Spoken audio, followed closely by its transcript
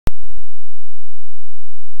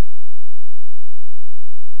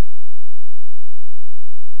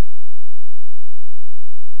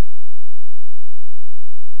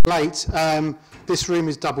late. This room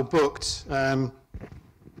is double booked. Can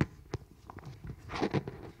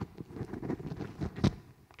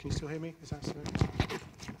you still hear me? Is that smooth?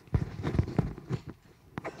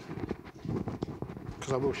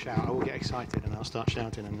 Because I will shout, I will get excited, and I'll start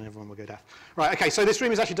shouting, and everyone will go deaf. Right, okay, so this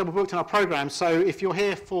room is actually double booked in our program, so if you're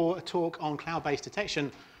here for a talk on cloud-based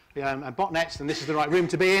detection and botnets, then this is the right room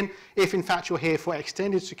to be in. If, in fact, you're here for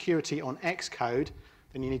extended security on Xcode,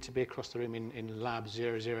 then you need to be across the room in lab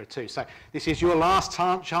 002. So this is your last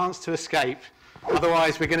chance to escape.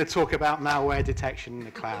 Otherwise, we're going to talk about malware detection in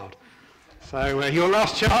the cloud. So your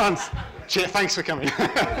last chance. Thanks for coming.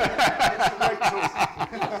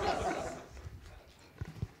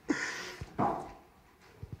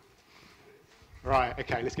 Right,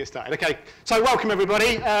 okay, let's get started. Okay, so welcome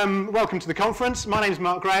everybody. Welcome to the conference. My name is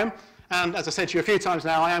Mark Graham, and as I said to you a few times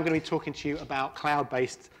now, I am going to be talking to you about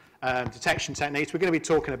cloud-based detection techniques. We're going to be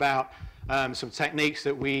talking about some techniques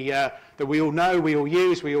that we all know, we all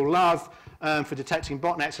use, we all love for detecting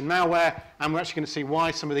botnets and malware, and we're actually going to see why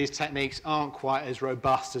some of these techniques aren't quite as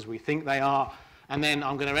robust as we think they are. And then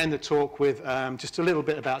I'm going to end the talk with just a little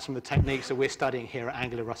bit about some of the techniques that we're studying here at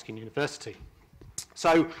Anglia Ruskin University.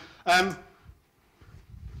 So,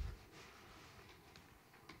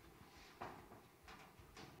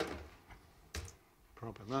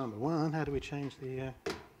 problem number one, how do we change the...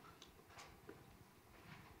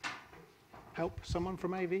 help someone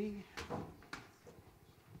from AV? There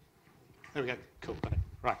we go, cool, got it.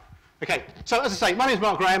 Right, okay, so as I say, my name is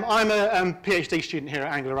Mark Graham. I'm a PhD student here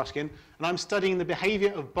at Anglia Ruskin, and I'm studying the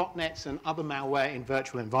behavior of botnets and other malware in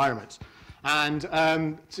virtual environments. And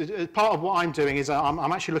part of what I'm doing is I'm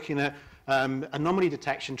actually looking at anomaly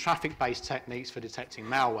detection, traffic-based techniques for detecting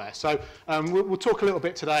malware. So we'll talk a little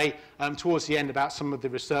bit today towards the end about some of the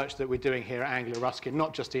research that we're doing here at Anglia Ruskin,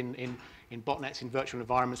 not just in botnets in virtual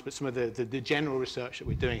environments, but some of the general research that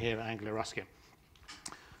we're doing here at Anglia Ruskin.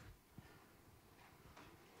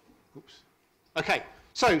 Oops. Okay,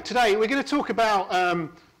 so today we're going to talk about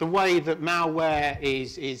the way that malware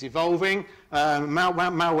is evolving.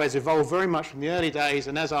 Malware's evolved very much from the early days,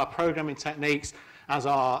 and as our programming techniques, as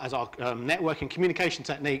our networking communication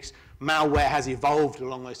techniques, malware has evolved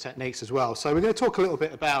along those techniques as well. So we're going to talk a little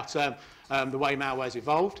bit about the way malware has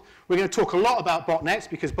evolved. We're going to talk a lot about botnets,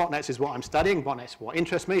 because botnets is what I'm studying. Botnets is what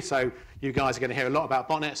interests me, so you guys are going to hear a lot about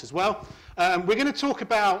botnets as well. We're going to talk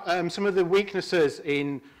about some of the weaknesses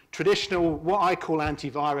in traditional, what I call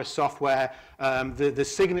antivirus software, the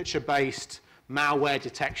signature-based malware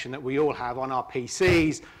detection that we all have on our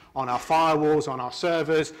PCs, on our firewalls, on our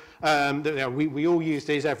servers. We all use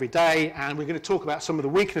these every day, and we're going to talk about some of the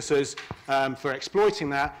weaknesses for exploiting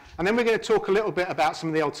that. And then we're going to talk a little bit about some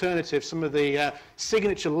of the alternatives, some of the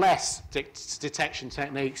signature-less detection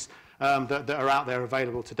techniques that are out there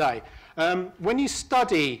available today. When you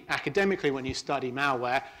study, academically, when you study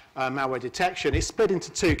malware, malware detection, it's split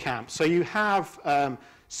into two camps. So you have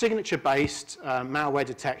signature-based malware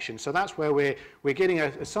detection. So that's where we're getting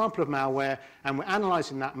a sample of malware, and we're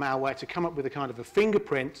analyzing that malware to come up with a kind of a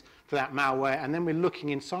fingerprint for that malware, and then we're looking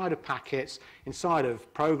inside of packets, inside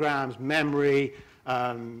of programs, memory,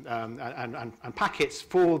 and packets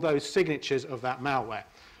for those signatures of that malware.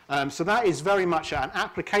 So that is very much at an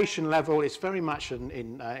application level. It's very much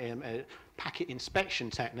a packet inspection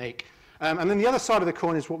technique. And then the other side of the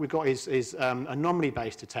coin is what we've got is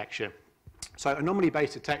anomaly-based detection. So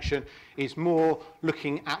anomaly-based detection is more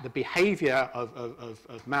looking at the behavior of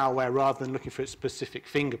malware rather than looking for its specific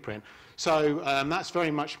fingerprint. So that's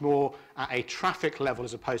very much more at a traffic level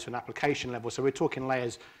as opposed to an application level. So we're talking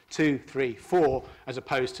layers 2, 3, 4, as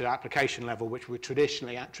opposed to application level, which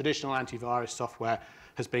traditional antivirus software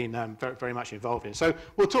has been very, very much involved in. So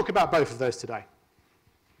we'll talk about both of those today.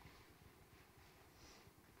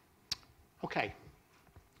 Okay.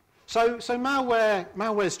 So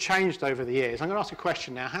malware's changed over the years. I'm going to ask a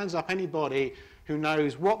question now. Hands up, anybody who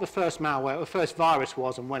knows what the first malware, the first virus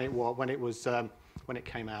was, and when it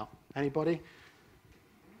came out. Anybody? It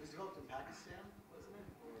was developed in Pakistan, wasn't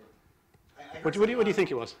it? What do you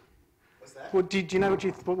think it was? What's that? What do you know?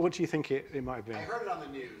 What do you think it might have been? I heard it on the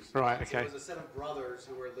news. Right. Okay. It was a set of brothers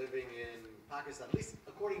who were living in Pakistan, at least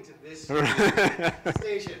according to this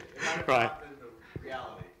station. It might have not been the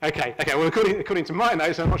reality. Okay. Well, according to my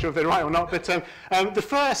notes, I'm not sure if they're right or not, but the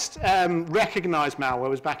first recognized malware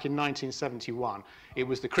was back in 1971. It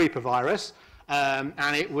was the creeper virus,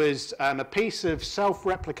 and it was a piece of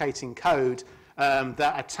self-replicating code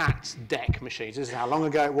that attacked DEC machines. This is how long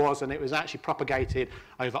ago it was, and it was actually propagated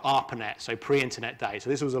over ARPANET, so pre-internet days. So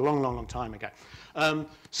this was a long, long, long time ago. A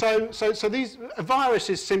virus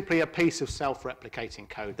is simply a piece of self-replicating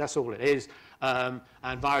code. That's all it is.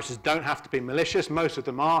 And viruses don't have to be malicious. Most of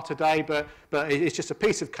them are today, but it's just a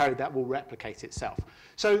piece of code that will replicate itself.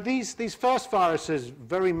 So these first viruses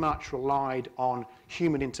very much relied on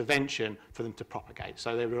human intervention for them to propagate.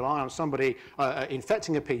 So they rely on somebody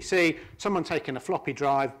infecting a PC, someone taking a floppy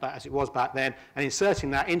drive, as it was back then, and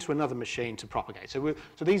inserting that into another machine to propagate. So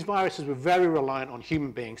these viruses were very reliant on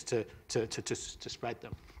human beings to spread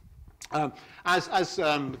them. As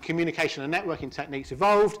communication and networking techniques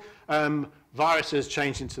evolved, viruses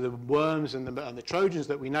changed into the worms and the Trojans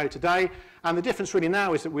that we know today. And the difference really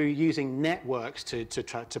now is that we're using networks to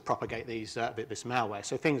propagate this malware.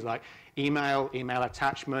 So things like email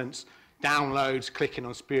attachments, downloads, clicking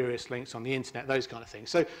on spurious links on the internet, those kind of things.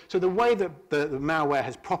 So the way that the malware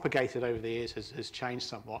has propagated over the years has changed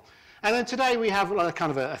somewhat. And then today we have kind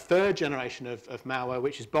of a third generation of malware,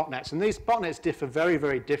 which is botnets. And these botnets differ very,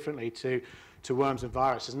 very differently to worms and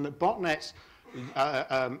viruses. And that botnets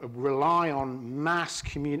rely on mass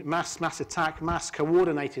attack, mass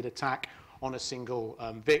coordinated attack on a single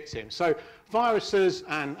victim. So viruses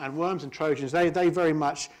and worms and Trojans, they very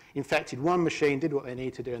much infected one machine, did what they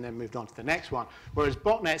need to do, and then moved on to the next one. Whereas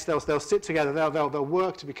botnets, they'll sit together, they'll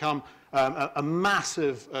work to become a mass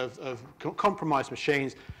of compromised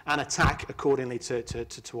machines and attack accordingly to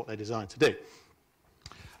what they're designed to do.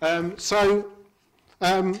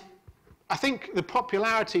 I think the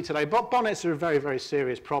popularity today, botnets are a very, very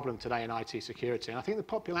serious problem today in IT security. And I think the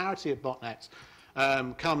popularity of botnets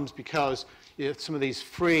comes because some of these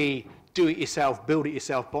free do-it-yourself,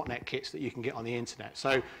 build-it-yourself botnet kits that you can get on the internet.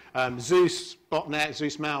 So Zeus botnet,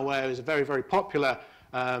 Zeus malware is a very, very popular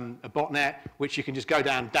a botnet, which you can just go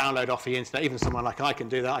down, download off the internet. Even someone like I can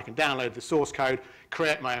do that. I can download the source code,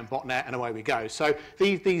 create my own botnet, and away we go. So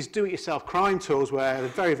these do-it-yourself crime tools, where they're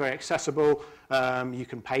very, very accessible. You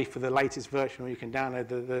can pay for the latest version, or you can download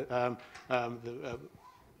the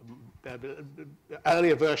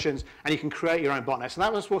earlier versions, and you can create your own botnets. And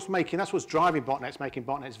that's what's driving botnets, making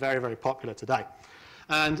botnets very, very popular today.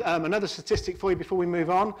 And another statistic for you before we move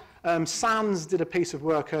on. SANS did a piece of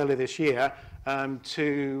work earlier this year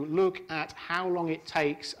to look at how long it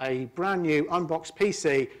takes a brand new unboxed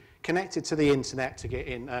PC connected to the internet to get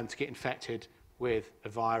infected with a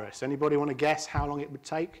virus. Anybody want to guess how long it would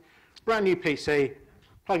take? Brand new PC,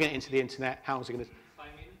 plugging it into the internet. How long is it going to? 5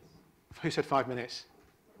 minutes. Who said 5 minutes?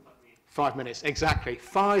 5 minutes, exactly.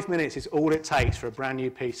 5 minutes is all it takes for a brand new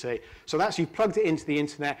PC. So that's, you've plugged it into the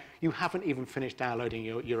internet, you haven't even finished downloading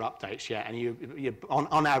your updates yet, and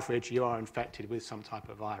on average, you are infected with some type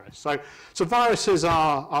of virus. So viruses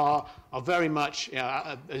are very much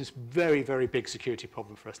a very, very big security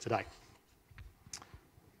problem for us today.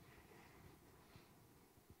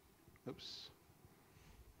 Oops.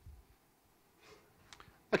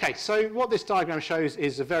 Okay, so what this diagram shows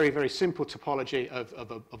is a very, very simple topology of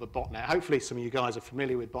a botnet. Hopefully some of you guys are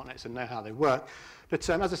familiar with botnets and know how they work. But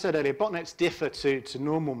as I said earlier, botnets differ to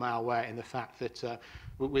normal malware in the fact that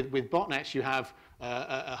with botnets you have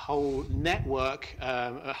a whole network,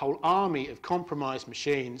 a whole army of compromised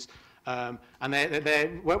machines. And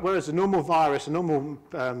whereas a normal virus, a normal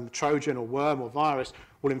Trojan or worm or virus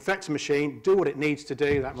will infect a machine, do what it needs to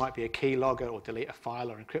do. That might be a keylogger or delete a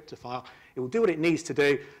file or encrypt a file. It will do what it needs to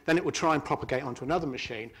do. Then it will try and propagate onto another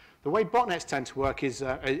machine. The way botnets tend to work is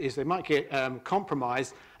they might get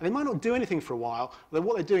compromised, and they might not do anything for a while. But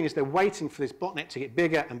what they're doing is they're waiting for this botnet to get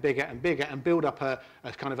bigger and bigger and bigger and build up a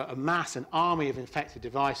kind of a mass, an army of infected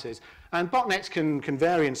devices. And botnets can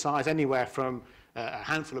vary in size anywhere from a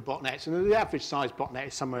handful of botnets, and the average size botnet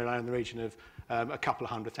is somewhere around the region of a couple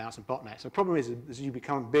of 100,000 botnets. The problem is, as you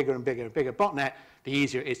become bigger and bigger and bigger botnet, the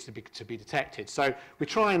easier it is to be detected. So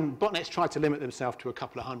botnets try to limit themselves to a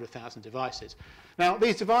couple of 100,000 devices. Now,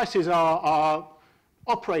 these devices are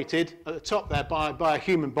operated at the top there by a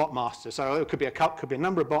human Botmaster. So it could be a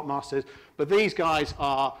number of Botmasters, but these guys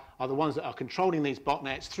are the ones that are controlling these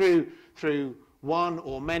botnets through one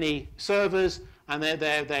or many servers, and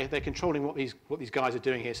they're controlling what these guys are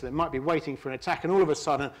doing here. So they might be waiting for an attack, and all of a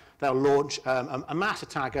sudden they'll launch a mass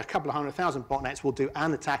attack. A couple of 100,000 botnets will do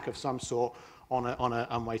an attack of some sort on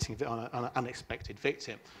an unexpected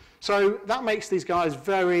victim. So that makes these guys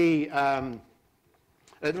very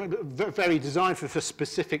designed for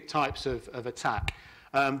specific types of attack.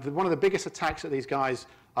 One of the biggest attacks that these guys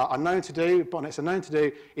are known to do, botnets are known to do,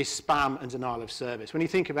 is spam and denial of service. When you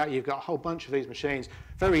think about it, you've got a whole bunch of these machines,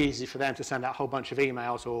 very easy for them to send out a whole bunch of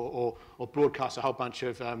emails or broadcast a whole bunch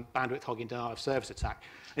of bandwidth hogging denial of service attack.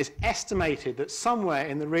 And it's estimated that somewhere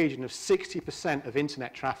in the region of 60% of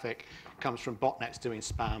internet traffic comes from botnets doing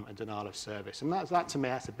spam and denial of service. And that to me,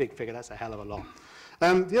 that's a big figure, that's a hell of a lot.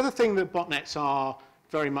 The other thing that botnets are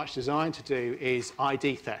very much designed to do is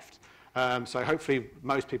ID theft. So hopefully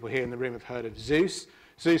most people here in the room have heard of Zeus.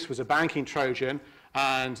 Zeus was a banking Trojan,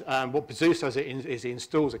 and what Zeus does is it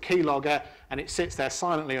installs a keylogger, and it sits there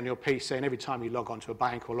silently on your PC, and every time you log onto a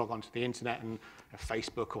bank or log onto the internet and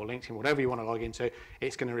Facebook or LinkedIn, whatever you want to log into,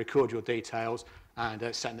 it's going to record your details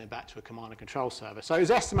and send it back to a command and control server. So it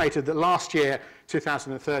was estimated that last year,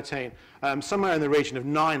 2013, somewhere in the region of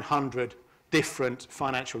 900 different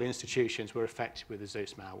financial institutions were affected with the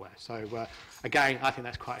Zeus malware. So again, I think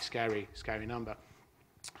that's quite a scary number.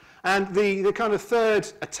 And the kind of third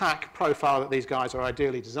attack profile that these guys are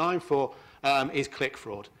ideally designed for is click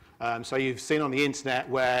fraud. So you've seen on the internet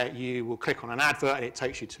where you will click on an advert and it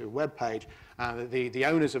takes you to a web page. The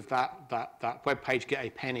owners of that web page get a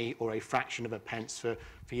penny or a fraction of a pence for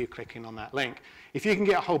you clicking on that link. If you can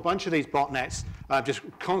get a whole bunch of these botnets just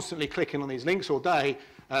constantly clicking on these links all day,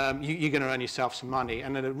 you're going to earn yourself some money.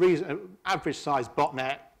 And an average size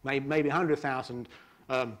botnet, maybe 100,000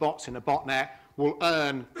 bots in a botnet, will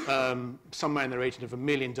earn somewhere in the region of $1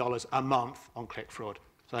 million a month on click fraud.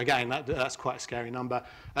 So again, that's quite a scary number.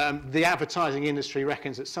 The advertising industry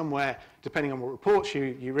reckons that somewhere, depending on what reports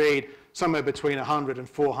you read, somewhere between $100 and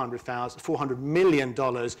 $400 million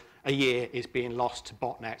a year is being lost to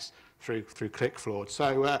botnets through click fraud.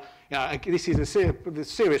 So this is a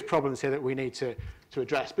serious problems here that we need to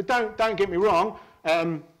address. But don't get me wrong.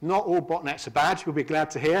 Not all botnets are bad, you'll be glad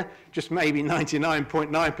to hear. Just maybe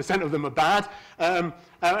 99.9% of them are bad. And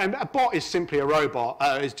a bot is simply a robot.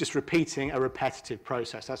 It's just repeating a repetitive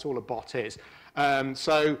process. That's all a bot is.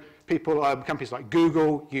 So companies like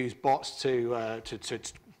Google use bots to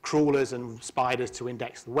crawlers and spiders to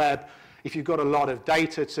index the web. If you've got a lot of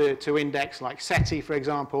data to index, like SETI, for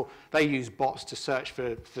example, they use bots to search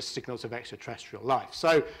for signals of extraterrestrial life.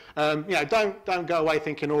 So don't go away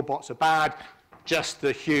thinking all bots are bad. Just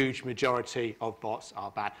the huge majority of bots are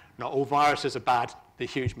bad. Not all viruses are bad. The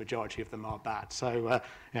huge majority of them are bad. So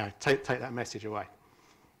take that message away.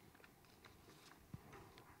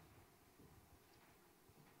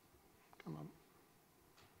 Come on.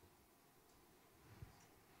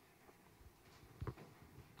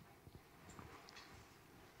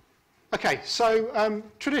 Okay, so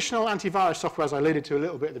traditional antivirus software, as I alluded to a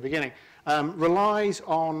little bit at the beginning, relies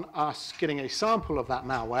on us getting a sample of that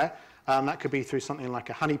malware. That could be through something like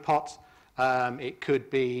a honeypot. It could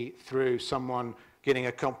be through someone getting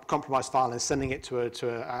a compromised file and sending it to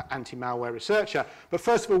an anti-malware researcher. But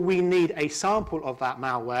first of all, we need a sample of that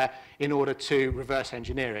malware in order to reverse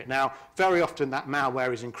engineer it. Now, very often that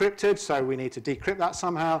malware is encrypted, so we need to decrypt that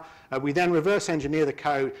somehow. We then reverse engineer the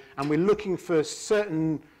code, and we're looking for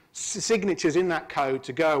certain signatures in that code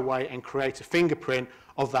to go away and create a fingerprint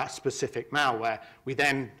of that specific malware. We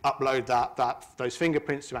then upload those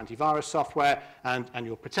fingerprints to antivirus software, and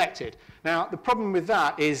you're protected. Now, the problem with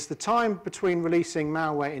that is the time between releasing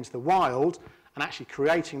malware into the wild and actually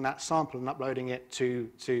creating that sample and uploading it to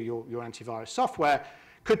your antivirus software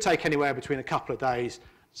could take anywhere between a couple of days.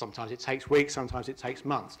 Sometimes it takes weeks, sometimes it takes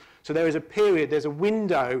months. So there is a period, there's a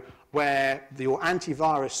window where your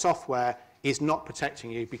antivirus software is not protecting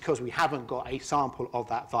you because we haven't got a sample of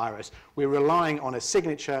that virus. We're relying on a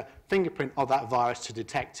signature fingerprint of that virus to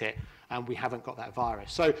detect it, and we haven't got that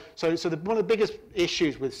virus. So one of the biggest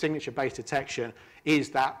issues with signature-based detection is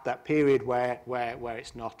that period where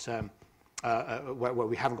it's not where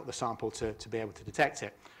we haven't got the sample to be able to detect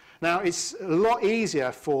it. Now, it's a lot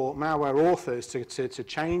easier for malware authors to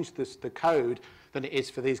change the code than it is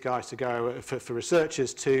for these guys to go for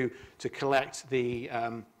researchers to collect the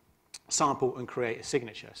sample and create a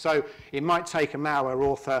signature. So it might take a malware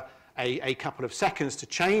author a couple of seconds to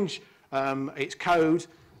change its code,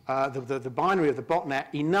 the binary of the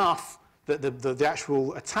botnet, enough that the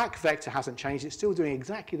actual attack vector hasn't changed. It's still doing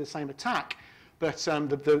exactly the same attack, but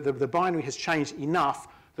the binary has changed enough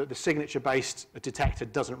that the signature-based detector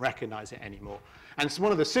doesn't recognize it anymore. And so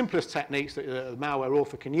one of the simplest techniques that a malware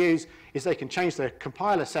author can use is they can change their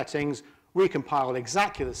compiler settings, recompile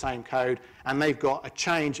exactly the same code, and they've got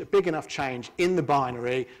a big enough change in the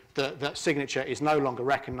binary that signature is no longer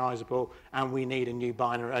recognizable, and we need a new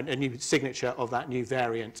binary, a new signature of that new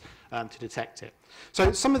variant to detect it.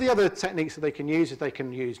 So some of the other techniques that they can use is they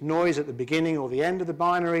can use noise at the beginning or the end of the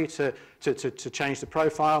binary to change the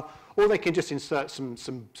profile, or they can just insert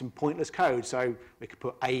some pointless code. So we could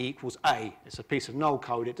put A equals A. It's a piece of null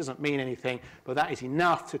code. It doesn't mean anything, but that is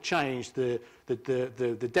enough to change the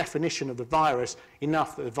definition of the virus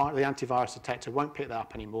enough that the antivirus detector won't pick that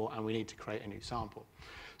up anymore, and we need to create a new sample.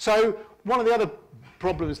 So one of the other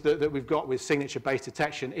problems that we've got with signature-based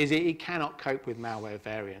detection is it cannot cope with malware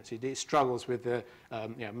variants. It struggles with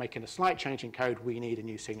making a slight change in code. We need a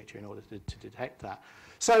new signature in order to detect that.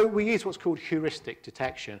 So we use what's called heuristic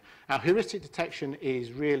detection. Now, heuristic detection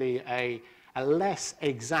is really a less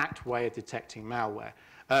exact way of detecting malware.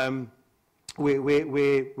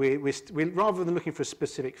 Rather than looking for a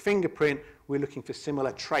specific fingerprint, we're looking for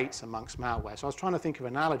similar traits amongst malware. So I was trying to think of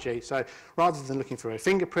an analogy. So rather than looking for a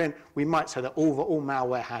fingerprint, we might say that all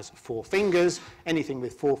malware has 4 fingers. Anything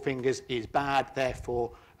with 4 fingers is bad.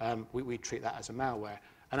 Therefore, we treat that as a malware.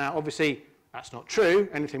 And now, obviously, that's not true.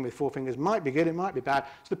 Anything with 4 fingers might be good, it might be bad.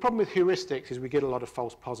 So the problem with heuristics is we get a lot of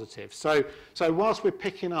false positives. So whilst we're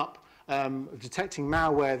picking up detecting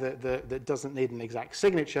malware that doesn't need an exact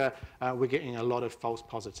signature, we're getting a lot of false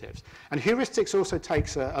positives. And heuristics also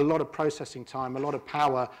takes a lot of processing time, a lot of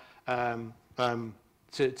power to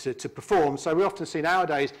perform. So we often see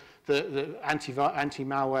nowadays that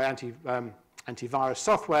anti-malware, antivirus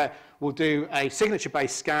software will do a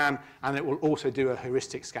signature-based scan, and it will also do a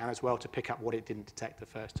heuristic scan as well to pick up what it didn't detect the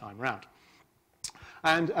first time round.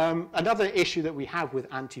 And another issue that we have with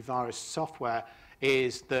antivirus software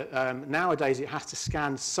is that nowadays it has to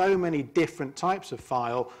scan so many different types of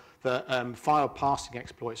file that file parsing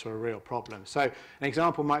exploits are a real problem. So an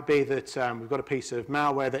example might be that we've got a piece of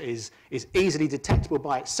malware that is easily detectable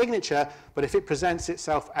by its signature, but if it presents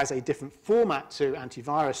itself as a different format to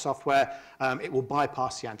antivirus software, it will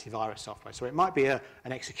bypass the antivirus software. So it might be an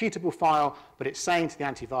executable file, but it's saying to the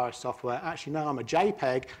antivirus software, actually, no, I'm a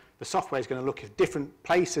JPEG. The software is going to look at different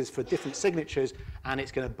places for different signatures, and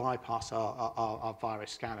it's going to bypass our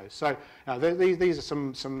virus scanners. So these are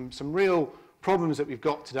some real problems that we've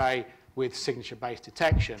got today with signature-based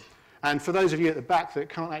detection. And for those of you at the back that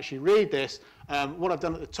can't actually read this, what I've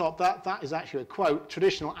done at the top, that is actually a quote.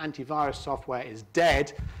 Traditional antivirus software is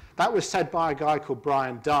dead. That was said by a guy called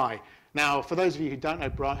Brian Dye. Now, for those of you who don't know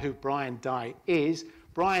who Brian Dye is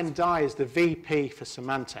the VP for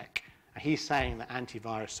Symantec. And he's saying that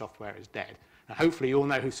antivirus software is dead. Now, hopefully you all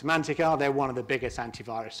know who Symantec are. They're one of the biggest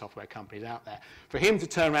antivirus software companies out there. For him to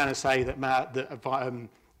turn around and say that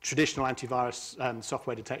traditional antivirus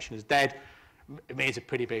software detection is dead, it means a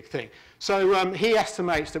pretty big thing. So he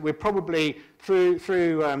estimates that we're probably, through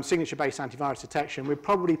signature-based antivirus detection, we're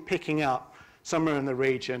probably picking up somewhere in the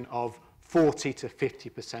region of 40 to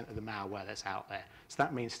 50% of the malware that's out there. So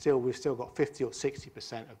that means we've still got 50 or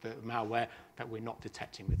 60% of the malware that we're not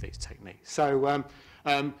detecting with these techniques. So,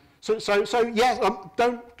 yes,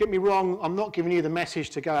 don't get me wrong, I'm not giving you the message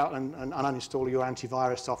to go out and uninstall your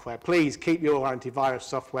antivirus software. Please keep your antivirus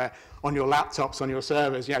software on your laptops, on your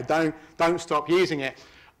servers. You know, don't stop using it.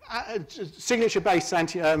 Signature-based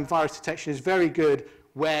antivirus detection is very good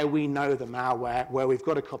where we know the malware, where we've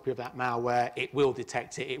got a copy of that malware. It will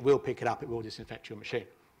detect it, it will pick it up, it will disinfect your machine.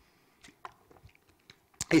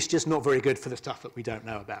 It's just not very good for the stuff that we don't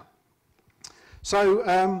know about. So,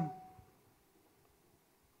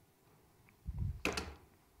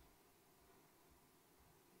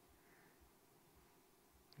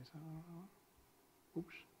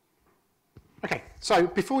 oops. Okay, so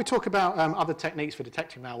before we talk about other techniques for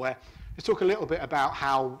detecting malware, let's talk a little bit about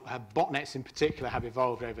how botnets in particular have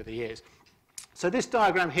evolved over the years. So this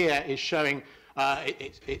diagram here is showing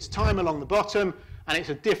its time along the bottom, and it's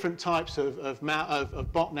different types of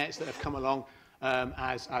botnets that have come along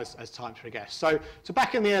as time progressed. So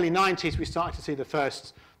back in the early 90s, we started to see the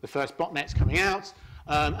first botnets coming out,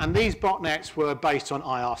 and these botnets were based on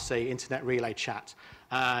IRC, Internet Relay Chat.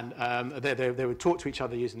 And they would talk to each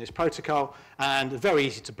other using this protocol, and very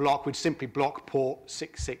easy to block. We'd simply block port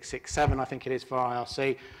 6667, I think it is, for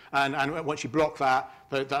IRC, and once you block that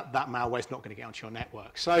malware is not going to get onto your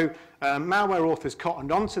network. So malware authors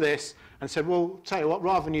cottoned onto this and said, well, tell you what,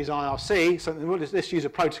 rather than use IRC, let's use a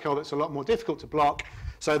protocol that's a lot more difficult to block.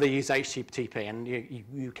 So they use HTTP, and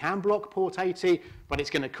you can block port 80, but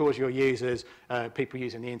it's going to cause your users, people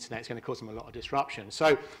using the internet, it's going to cause them a lot of disruption.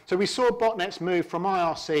 So we saw botnets move from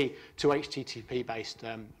IRC to HTTP-based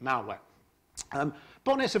malware.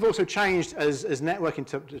 Botnets have also changed as networking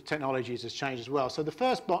technologies has changed as well. So the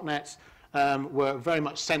first botnets were very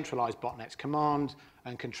much centralized botnets, command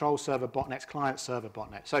and control server botnets, client server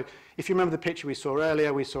botnets. So if you remember the picture we saw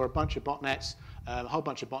earlier, we saw a bunch of botnets, a whole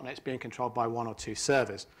bunch of botnets being controlled by 1 or 2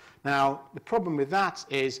 servers. Now, the problem with that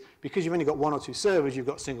is because you've only got 1 or 2 servers, you've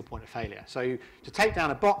got single point of failure. So to take down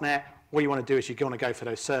a botnet, what you want to do is you want to go for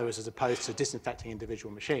those servers as opposed to disinfecting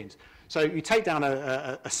individual machines. So you take down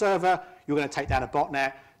a server, you're going to take down a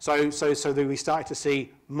botnet. So that we started to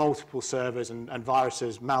see multiple servers and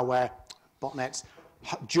viruses, malware, botnets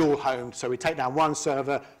dual homed, so we take down one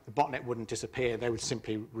server, the botnet wouldn't disappear, they would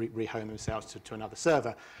simply rehome themselves to another server.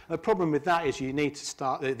 And the problem with that is you need to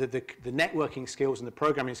start the networking skills and the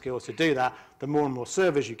programming skills to do that. The more and more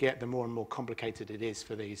servers you get, the more and more complicated it is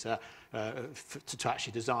for these to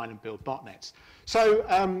actually design and build botnets. So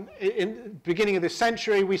in the beginning of this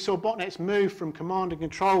century, we saw botnets move from command and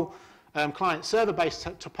control client-server-based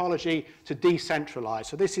topology to decentralized.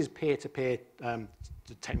 So this is peer-to-peer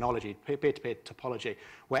technology, peer-to-peer topology,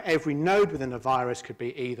 where every node within a virus could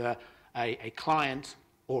be either a client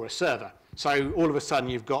or a server. So all of a sudden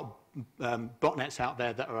you've got botnets out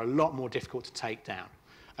there that are a lot more difficult to take down.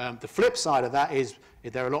 The flip side of that is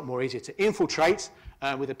they're a lot more easier to infiltrate.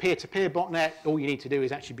 With a peer-to-peer botnet, all you need to do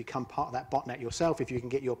is actually become part of that botnet yourself. If you can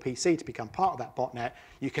get your PC to become part of that botnet,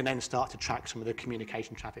 you can then start to track some of the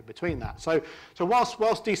communication traffic between that. So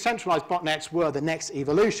whilst decentralized botnets were the next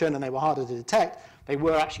evolution and they were harder to detect, they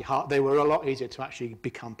were actually they were a lot easier to actually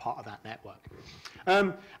become part of that network.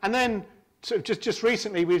 And then so just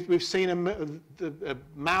recently, we've seen the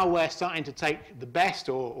malware starting to take the best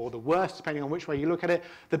or the worst, depending on which way you look at it,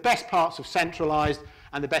 the best parts of centralized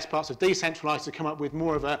and the best parts of decentralized to come up with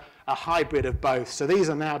more of a hybrid of both. So these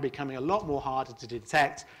are now becoming a lot more harder to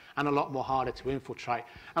detect and a lot more harder to infiltrate.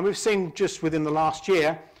 And we've seen just within the last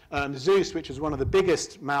year, Zeus, which is one of the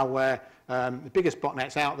biggest malware, the biggest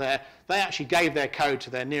botnets out there, they actually gave their code to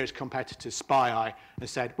their nearest competitor, SpyEye, and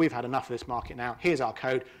said, we've had enough of this market now, here's our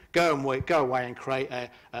code, go away and create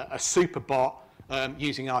a super bot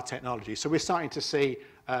using our technology. So we're starting to see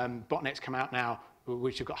botnets come out now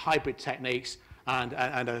which have got hybrid techniques and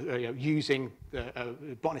using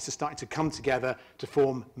botnets are starting to come together to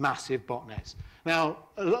form massive botnets. Now,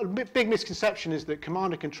 a big misconception is that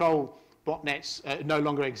command and control botnets no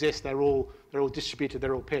longer exist. They're all distributed.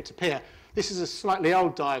 They're all peer-to-peer. This is a slightly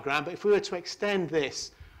old diagram, but if we were to extend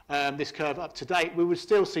this this curve up to date, we would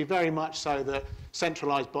still see very much so that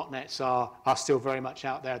centralized botnets are still very much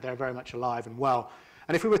out there. They're very much alive and well.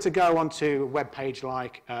 And if we were to go onto a web page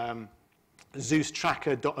like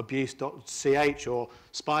zeustracker.abuse.ch or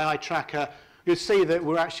SpyEye tracker, you'll see that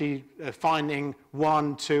we're actually finding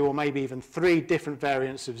 1, 2, or maybe even 3 different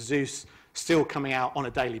variants of Zeus still coming out on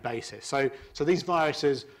a daily basis. So these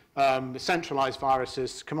viruses, centralized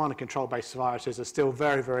viruses, command and control based viruses, are still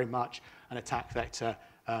very, very much an attack vector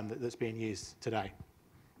that's being used today.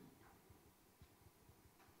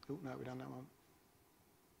 Oh, no, we've done that one.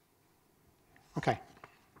 Okay.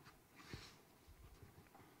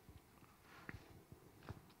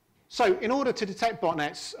 So in order to detect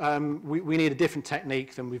botnets, we need a different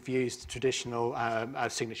technique than we've used traditional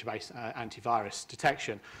signature-based antivirus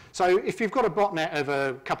detection. So if you've got a botnet of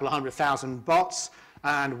a couple of 100,000 bots,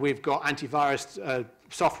 and we've got antivirus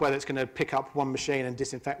software that's going to pick up one machine and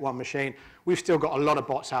disinfect one machine, we've still got a lot of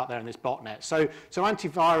bots out there in this botnet. So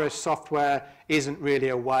antivirus software isn't really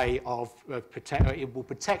a way of it will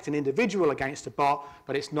protect an individual against a bot,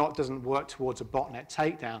 but doesn't work towards a botnet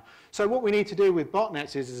takedown. So what we need to do with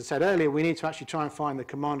botnets is, as I said earlier, we need to actually try and find the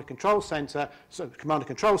command and control center, so command and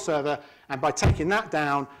control server, and by taking that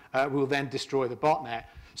down, we'll then destroy the botnet.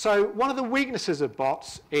 So one of the weaknesses of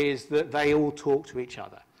bots is that they all talk to each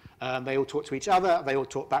other. They all talk to each other. They all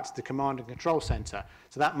talk back to the command and control center.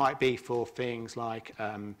 So that might be for things like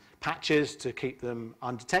patches to keep them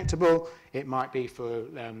undetectable. It might be for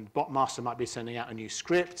Botmaster might be sending out a new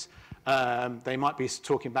script. They might be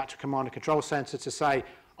talking back to command and control center to say,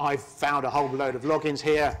 I've found a whole load of logins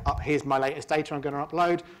here. Here's my latest data I'm going to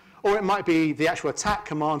upload. Or it might be the actual attack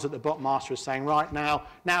commands that the Botmaster is saying, right now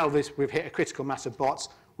we've hit a critical mass of bots.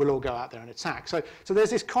 We'll all go out there and attack. So there's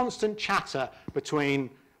this constant chatter between,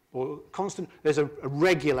 there's a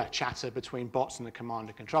regular chatter between bots and the command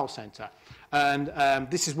and control center. And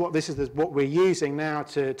this is what we're using now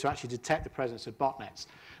to actually detect the presence of botnets.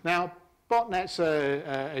 Now, botnets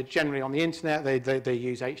are generally on the internet. They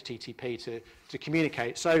use HTTP to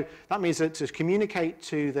communicate. So that means that to communicate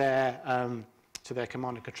to their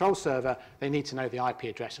command and control server, they need to know the IP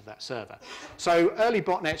address of that server. So early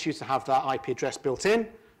botnets used to have that IP address built in.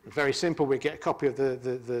 Very simple, we get a copy of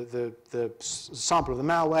the sample of the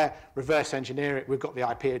malware, reverse engineer it, we've got the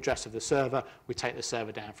IP address of the server, we take the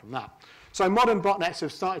server down from that. So modern botnets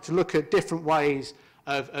have started to look at different ways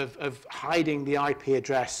of hiding the IP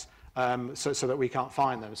address so that we can't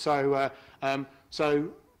find them. So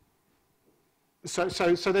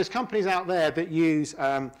there's companies out there that use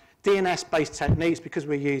DNS-based techniques. Because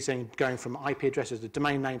we're going from IP addresses to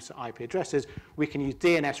domain names to IP addresses, we can use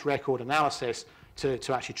DNS record analysis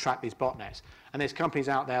to actually track these botnets. And there's companies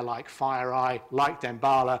out there like FireEye, like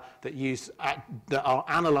Dembala, that are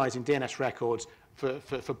analyzing DNS records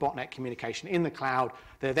for botnet communication in the cloud.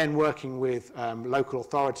 They're then working with local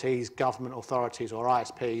authorities, government authorities or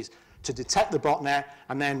ISPs to detect the botnet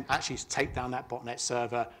and then actually take down that botnet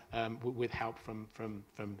server with help from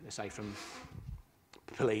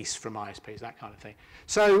police, from ISPs, that kind of thing.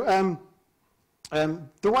 So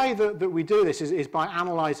the way that we do this is by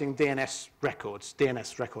analysing DNS records,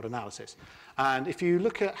 DNS record analysis. And if you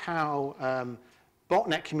look at how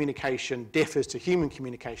botnet communication differs to human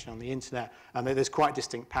communication on the internet, there's quite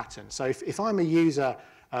distinct patterns. So if I'm a user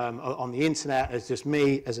on the internet as just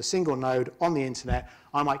me as a single node on the internet,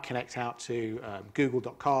 I might connect out to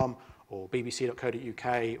google.com or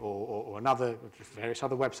bbc.co.uk or various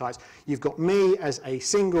other websites. You've got me as a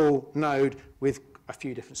single node with a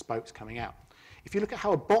few different spokes coming out. If you look at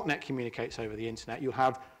how a botnet communicates over the internet, you'll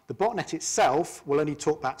have the botnet itself will only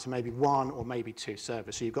talk back to maybe one or maybe two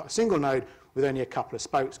servers. So you've got a single node with only a couple of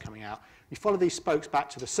spokes coming out. You follow these spokes back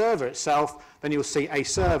to the server itself, then you'll see a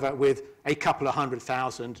server with a couple of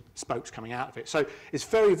 100,000 spokes coming out of it. So it's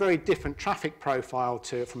very, very different traffic profile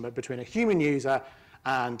between a human user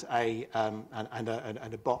and a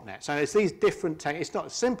botnet. So it's these different, it's not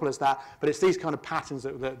as simple as that, but it's these kind of patterns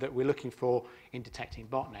that we're looking for in detecting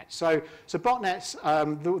botnets. So botnets,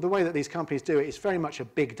 the way that these companies do it is very much a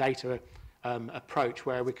big data approach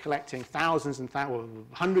where we're collecting thousands and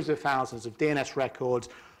hundreds of thousands of DNS records,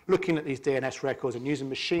 looking at these DNS records and using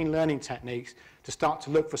machine learning techniques to start to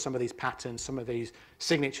look for some of these patterns, some of these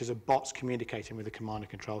signatures of bots communicating with the command and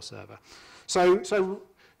control server. So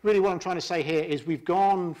really what I'm trying to say here is we've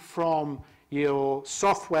gone from your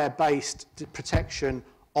software-based protection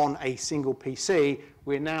on a single PC,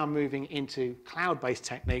 we're now moving into cloud-based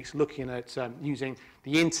techniques, looking at using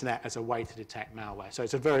the internet as a way to detect malware. So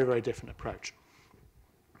it's a very, very different approach.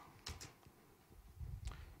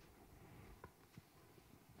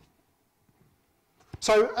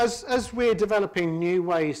 So as we're developing new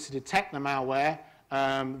ways to detect the malware,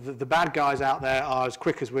 the bad guys out there are as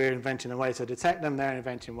quick as we're inventing a way to detect them, they're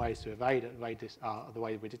inventing ways to evade this, the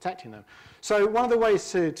way we're detecting them. So one of the ways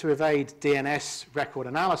to evade DNS record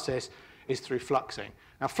analysis is through fluxing.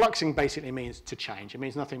 Now fluxing basically means to change. It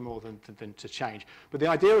means nothing more than to change. But the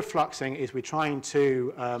idea of fluxing is we're trying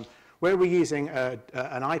to, where we're using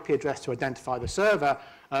an IP address to identify the server,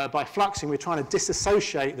 by fluxing we're trying to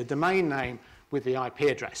disassociate the domain name with the IP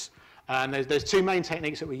address. And there's two main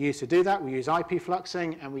techniques that we use to do that. We use IP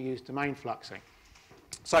fluxing and we use domain fluxing.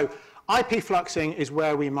 So IP fluxing is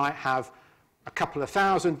where we might have a couple of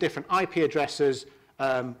thousand different IP addresses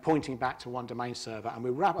pointing back to one domain server,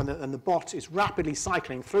 and the bot is rapidly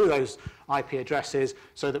cycling through those IP addresses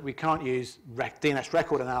so that we can't use DNS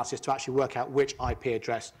record analysis to actually work out which IP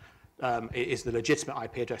address is the legitimate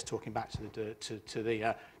IP address talking back to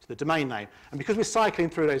the domain name. And because we're cycling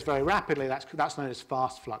through those very rapidly, that's known as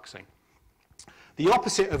fast fluxing. The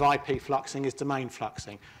opposite of IP fluxing is domain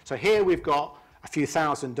fluxing. So here we've got a few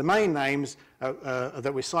thousand domain names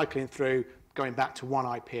that we're cycling through, going back to one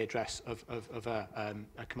IP address of a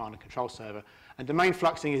command and control server. And domain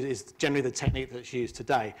fluxing is generally the technique that's used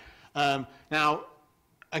today. Now,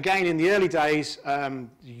 again, in the early days, the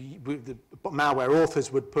malware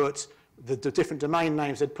authors would put the different domain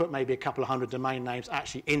names, they'd put maybe a couple of hundred domain names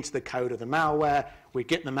actually into the code of the malware. We'd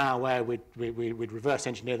get the malware, we'd reverse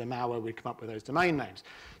engineer the malware, we'd come up with those domain names.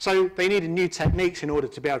 So they needed new techniques in order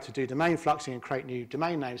to be able to do domain fluxing and create new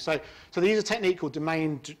domain names. So they use a technique called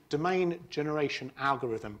domain generation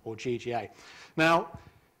algorithm, or GGA. Now,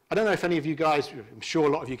 I don't know if any of you guys, I'm sure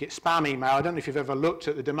a lot of you get spam email. I don't know if you've ever looked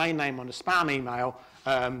at the domain name on a spam email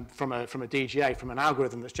from a DGA, from an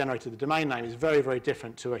algorithm that's generated the domain name. Is very, very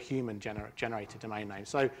different to a human generated domain name.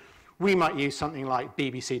 So we might use something like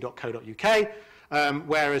bbc.co.uk,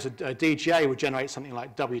 whereas a DGA would generate something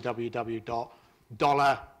like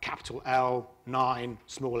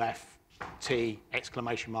 $L9T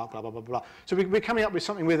exclamation mark, blah, blah, blah, blah. So we're coming up with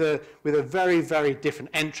something with a very, very different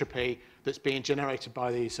entropy that's being generated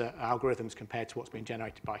by these algorithms compared to what's being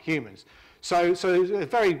generated by humans. So a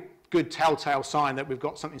very good telltale sign that we've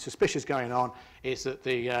got something suspicious going on is that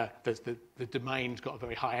the domain's got a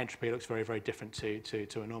very high entropy. It looks very, very different to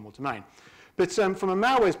a normal domain. But from a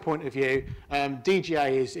malware's point of view,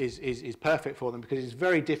 DGA is perfect for them because it's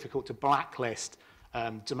very difficult to blacklist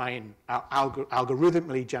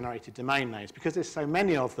algorithmically generated domain names. Because there's so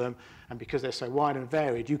many of them and because they're so wide and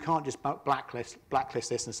varied, you can't just blacklist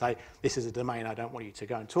this and say, this is a domain I don't want you to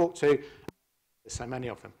go and talk to. There's so many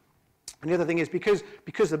of them. And the other thing is because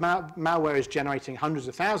the malware is generating hundreds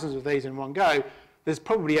of thousands of these in one go, there's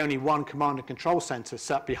probably only one command and control center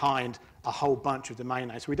sat behind a whole bunch of domain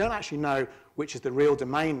names. So we don't actually know which is the real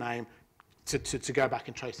domain name to go back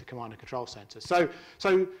and trace the command and control center. So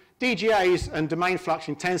DGAs and domain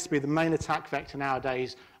fluxing tends to be the main attack vector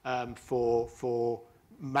nowadays for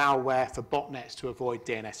malware, for botnets to avoid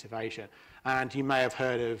DNS evasion. And you may have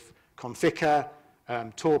heard of Conficker,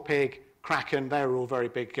 Torpig, Kraken. They're all very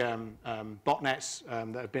big botnets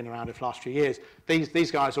that have been around for the last few years.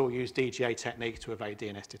 These guys all use DGA techniques to evade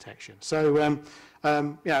DNS detection. So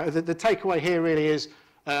the takeaway here really is,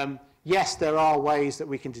 yes, there are ways that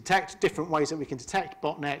we can detect, different ways that we can detect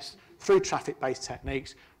botnets through traffic-based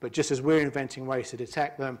techniques, but just as we're inventing ways to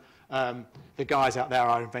detect them, the guys out there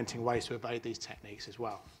are inventing ways to evade these techniques as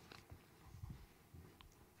well.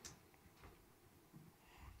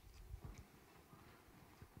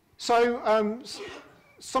 So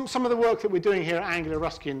some of the work that we're doing here at Angular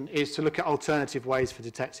Ruskin is to look at alternative ways for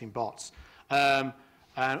detecting bots. And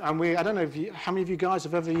I don't know how many of you guys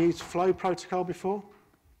have ever used Flow protocol before?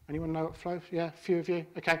 Anyone know what Flow? Yeah, a few of you.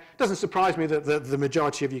 Okay, it doesn't surprise me that the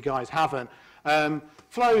majority of you guys haven't.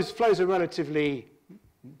 Flow's a relatively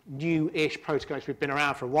new-ish protocol. It's been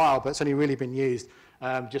around for a while, but it's only really been used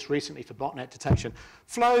just recently for botnet detection.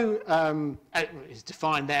 Flow is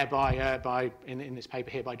defined there in this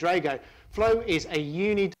paper here by Drago. Flow is a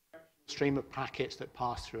unidirectional stream of packets that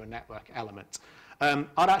pass through a network element. I'd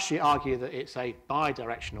actually argue that it's a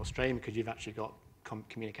bidirectional stream because you've actually got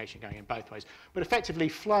communication going in both ways. But effectively,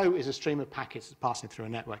 Flow is a stream of packets that's passing through a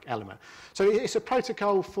network element. So it's a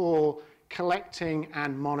protocol for collecting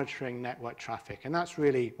and monitoring network traffic, and that's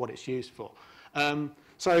really what it's used for.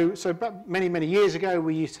 So many years ago,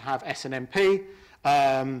 we used to have SNMP,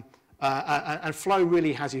 and Flow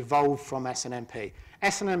really has evolved from SNMP.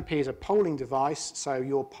 SNMP is a polling device, so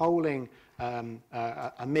you're polling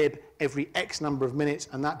a MIB every X number of minutes,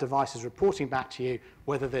 and that device is reporting back to you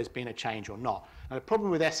whether there's been a change or not. Now, the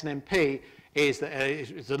problem with SNMP is that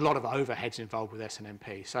there's a lot of overheads involved with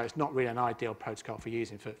SNMP, so it's not really an ideal protocol for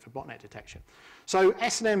using for botnet detection. So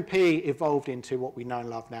SNMP evolved into what we know and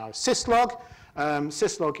love now as syslog.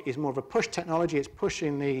 Syslog is more of a push technology. It's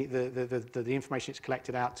pushing the information it's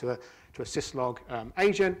collected out to a syslog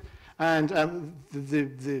agent. And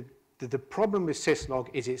the problem with syslog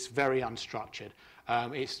is it's very unstructured.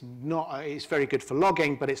 It's very good for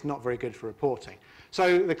logging, but it's not very good for reporting.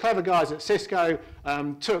 So the clever guys at Cisco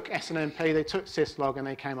took SNMP, they took syslog, and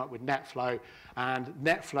they came up with NetFlow. And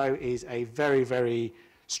NetFlow is a very, very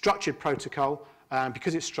structured protocol.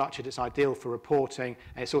 Because it's structured, it's ideal for reporting,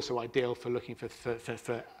 and it's also ideal for looking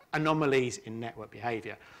for anomalies in network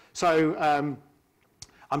behavior. So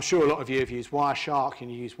I'm sure a lot of you have used Wireshark, and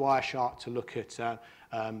you use Wireshark to look at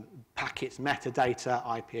packets,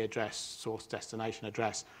 metadata, IP address, source destination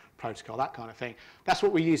address, protocol, that kind of thing. That's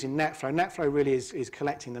what we use in NetFlow. NetFlow really is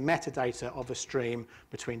collecting the metadata of a stream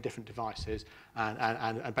between different devices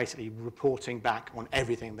and basically reporting back on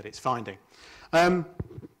everything that it's finding.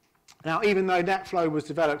 Now, even though NetFlow was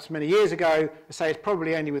developed many years ago, I say it's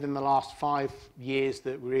probably only within the last 5 years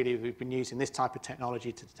that we've been using this type of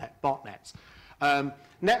technology to detect botnets.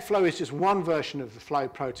 NetFlow is just one version of the Flow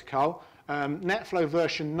protocol. NetFlow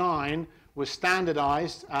version 9 was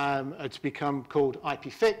standardized to become called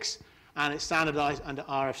IPFix, and it's standardized under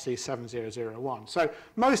RFC 7001. So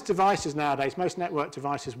most devices nowadays, most network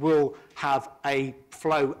devices will have a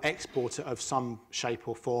Flow exporter of some shape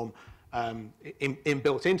or form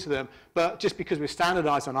inbuilt into them, but just because we're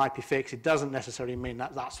standardized on IPFix, it doesn't necessarily mean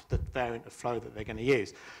that that's the variant of Flow that they're going to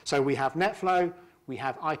use. So we have NetFlow, we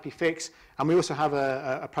have IPFix, and we also have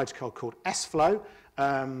a protocol called SFlow,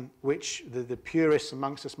 which the purists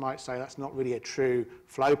amongst us might say that's not really a true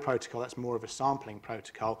Flow protocol, that's more of a sampling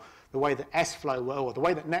protocol. The way that SFlow, or the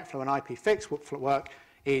way that NetFlow and IPFix work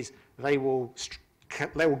is they will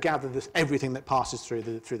gather everything that passes through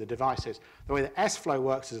the devices. The way that SFlow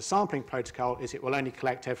works as a sampling protocol is it will only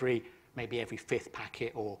collect maybe every 5th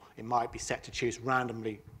packet, or it might be set to choose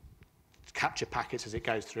randomly capture packets as it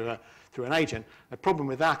goes through an agent. The problem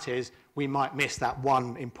with that is we might miss that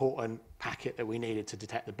one important packet that we needed to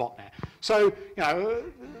detect the botnet. So,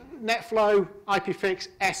 NetFlow, IPFix,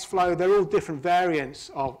 SFlow, they're all different variants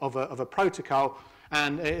of a protocol.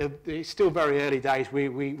 And it's still very early days.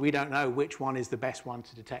 We don't know which one is the best one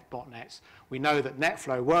to detect botnets. We know that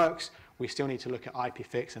NetFlow works. We still need to look at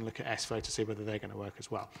IPFix and look at SFlow to see whether they're going to work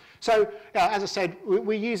as well. So, as I said,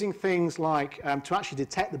 we're using things like, to actually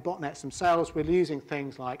detect the botnets themselves, we're using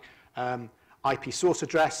things like IP source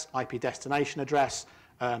address, IP destination address,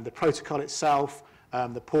 the protocol itself,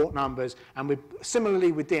 the port numbers, and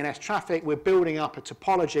similarly with DNS traffic, we're building up a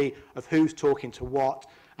topology of who's talking to what,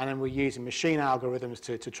 and then we're using machine algorithms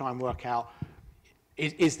to try and work out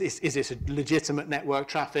is this a legitimate network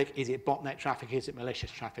traffic? Is it botnet traffic? Is it malicious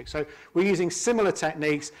traffic? So we're using similar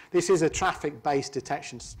techniques. This is a traffic-based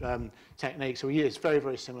detection technique, so it's very,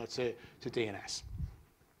 very similar to DNS.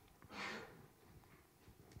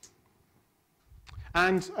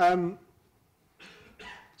 And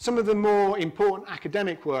some of the more important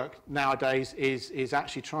academic work nowadays is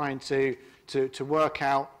actually trying to work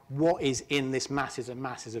out what is in this masses and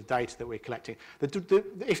masses of data that we're collecting.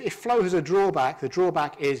 If flow has a drawback, the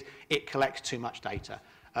drawback is it collects too much data.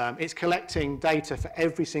 It's collecting data for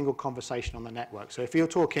every single conversation on the network. So if you've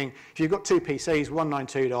got two PCs,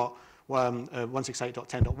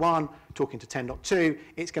 192.168.10.1 talking to 10.2,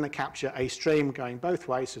 it's going to capture a stream going both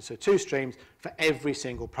ways, so two streams for every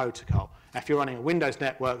single protocol. Now, if you're running a Windows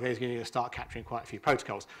network, there's going to start capturing quite a few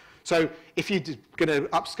protocols. So if you're going to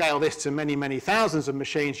upscale this to many, many thousands of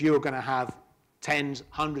machines, you're going to have tens,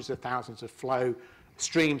 hundreds of thousands of flow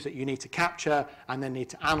streams that you need to capture and then need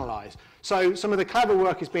to analyze. So some of the clever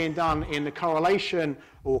work is being done in the correlation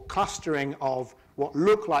or clustering of what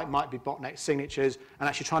look like might be botnet signatures and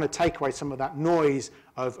actually trying to take away some of that noise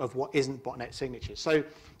of what isn't botnet signatures. So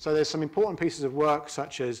there's some important pieces of work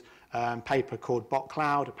such as a paper called Bot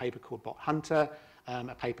Cloud, a paper called Bot Hunter,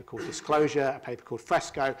 a paper called Disclosure, a paper called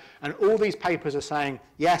Fresco, and all these papers are saying,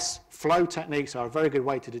 yes, flow techniques are a very good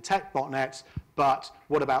way to detect botnets, but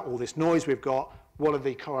what about all this noise we've got? What are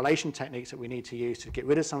the correlation techniques that we need to use to get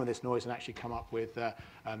rid of some of this noise and actually come up with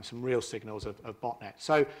some real signals of botnet?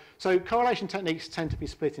 So correlation techniques tend to be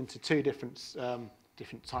split into two different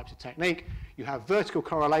types of technique. You have vertical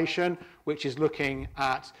correlation, which is looking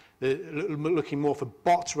at looking more for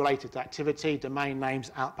bot-related activity, domain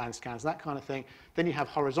names, outbound scans, that kind of thing. Then you have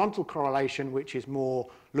horizontal correlation, which is more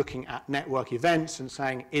looking at network events and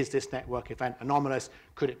saying, is this network event anomalous?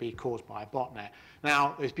 Could it be caused by a botnet?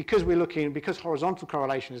 Now, it's because horizontal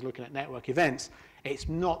correlation is looking at network events, it's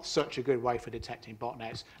not such a good way for detecting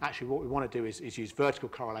botnets. Actually, what we want to do is use vertical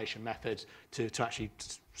correlation methods to actually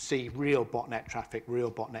see real botnet traffic,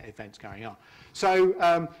 real botnet events going on.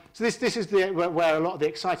 So this is where a lot of the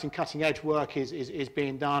exciting cutting-edge work is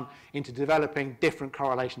being done into developing different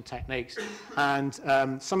correlation techniques. And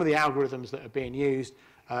some of the algorithms that are being used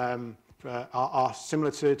are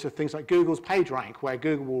similar to things like Google's PageRank, where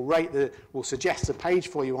Google will suggest a page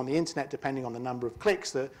for you on the internet depending on the number of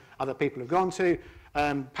clicks that other people have gone to.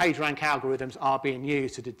 PageRank algorithms are being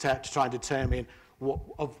used to try and determine what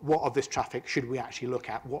of this traffic should we actually look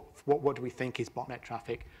at, what do we think is botnet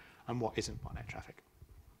traffic and what isn't botnet traffic.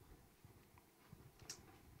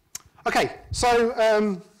 Okay,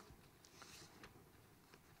 so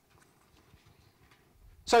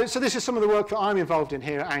So this is some of the work that I'm involved in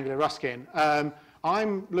here at Angular Ruskin.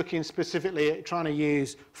 I'm looking specifically at trying to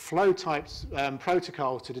use flow-typed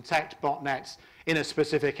protocols to detect botnets in a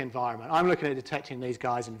specific environment. I'm looking at detecting these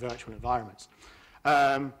guys in virtual environments.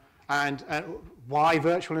 And why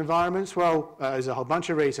virtual environments? Well, there's a whole bunch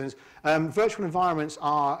of reasons. Virtual environments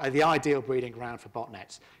are the ideal breeding ground for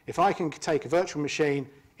botnets. If I can take a virtual machine,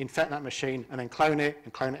 infect that machine, and then clone it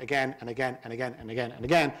again and again and again and again and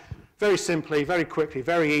again, very simply, very quickly,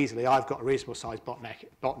 very easily, I've got a reasonable sized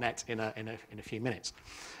botnet in a few minutes.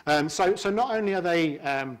 So not only are they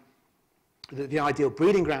the ideal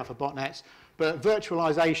breeding ground for botnets, but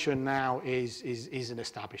virtualization now is an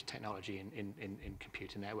established technology in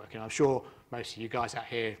computer networking. I'm sure most of you guys out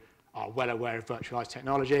here are well aware of virtualized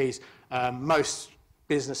technologies. Most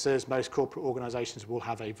businesses, most corporate organizations will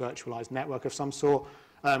have a virtualized network of some sort.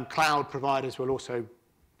 Cloud providers will also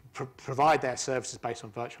provide their services based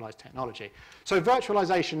on virtualized technology. So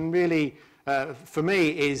virtualization really, for me,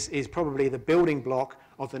 is probably the building block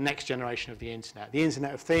of the next generation of the internet. The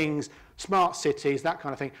Internet of Things, smart cities, that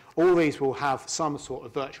kind of thing, all these will have some sort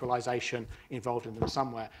of virtualization involved in them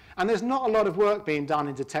somewhere. And there's not a lot of work being done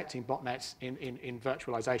in detecting botnets in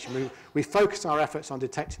virtualization. We focus our efforts on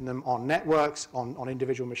detecting them on networks, on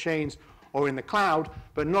individual machines, or in the cloud,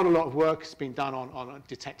 but not a lot of work has been done on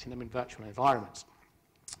detecting them in virtual environments.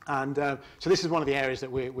 And so this is one of the areas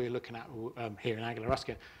that we're looking at here in Angular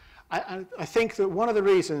Ruskin. I think that one of the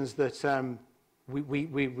reasons that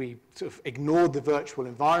we sort of ignored the virtual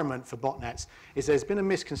environment for botnets is there's been a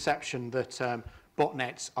misconception that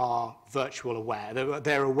botnets are virtual aware.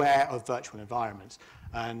 They're aware of virtual environments.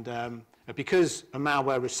 And because a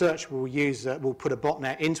malware researcher will put a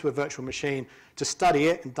botnet into a virtual machine to study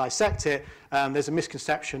it and dissect it, there's a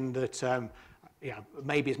misconception that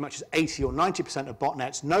maybe as much as 80 or 90% of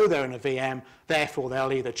botnets know they're in a VM, therefore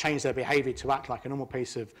they'll either change their behavior to act like a normal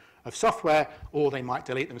piece of software, or they might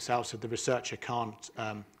delete themselves so the researcher can't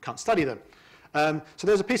study them. So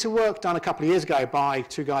there's a piece of work done a couple of years ago by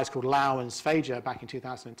two guys called Lau and Svaja back in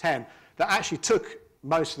 2010 that actually took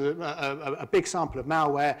most of a big sample of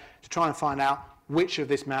malware to try and find out which of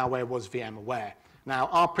this malware was VM aware. Now,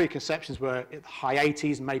 our preconceptions were at the high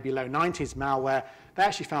 80s, maybe low 90s malware. They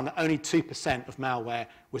actually found that only 2% of malware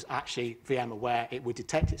was actually VM aware. It would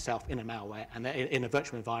detect itself in a malware and in a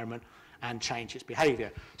virtual environment and change its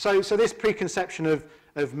behavior. So this preconception of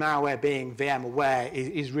malware being VM aware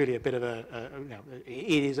is really a bit of it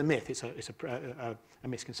is a myth. It's a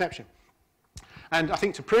misconception. And I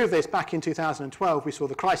think to prove this, back in 2012, we saw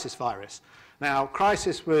the Crisis virus. Now,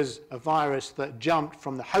 Crisis was a virus that jumped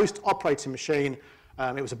from the host operating machine.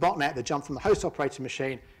 It was a botnet that jumped from the host operating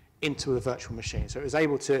machine into a virtual machine. So it was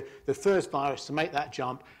able to, the first virus, to make that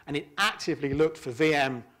jump, and it actively looked for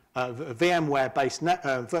VMware-based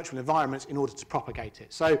virtual environments in order to propagate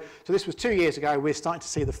it. So this was 2 years ago. We're starting to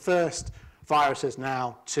see the first viruses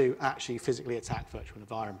now to actually physically attack virtual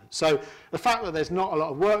environments. So the fact that there's not a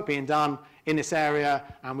lot of work being done in this area,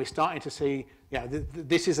 and we're starting to see,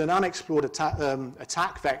 this is an unexplored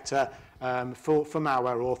attack vector for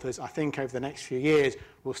malware authors. I think over the next few years,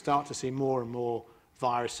 we'll start to see more and more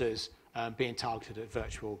viruses being targeted at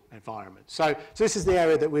virtual environments. So this is the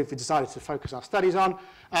area that we've decided to focus our studies on.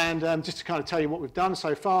 And just to kind of tell you what we've done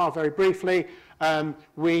so far, very briefly,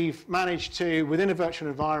 we've managed to, within a virtual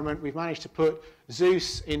environment, we've managed to put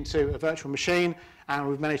Zeus into a virtual machine, and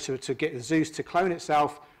we've managed to get Zeus to clone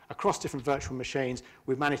itself across different virtual machines.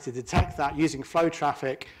 We've managed to detect that using flow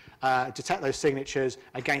traffic, detect those signatures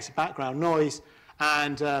against the background noise,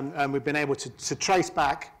 and we've been able to trace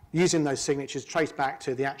back, using those signatures, trace back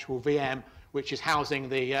to the actual VM, which is housing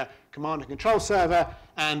the command and control server.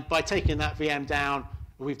 And by taking that VM down,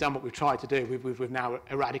 we've done what we've tried to do. We've now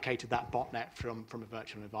eradicated that botnet from a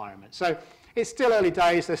virtual environment. So it's still early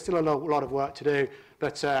days. There's still a lot of work to do,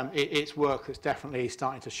 but it's work that's definitely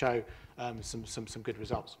starting to show some good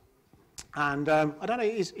results. And I don't know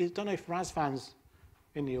if Razvan's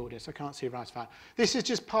in the audience. I can't see Razvan. This is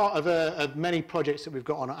just part of many projects that we've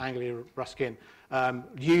got on at Anglia Ruskin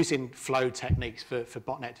using flow techniques for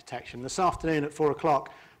botnet detection. This afternoon at 4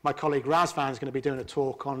 o'clock, my colleague Razvan is going to be doing a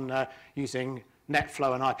talk on using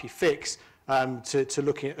NetFlow and IPFix to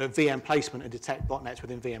look at VM placement and detect botnets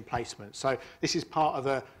within VM placement. So this is part of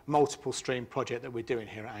a multiple stream project that we're doing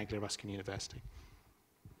here at Anglia Ruskin University.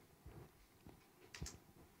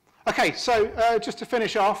 Okay, so just to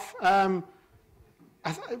finish off,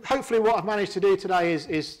 hopefully what I've managed to do today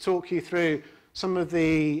is talk you through some of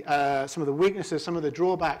the weaknesses, some of the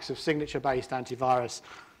drawbacks of signature-based antivirus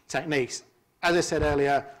techniques. As I said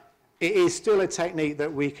earlier, it is still a technique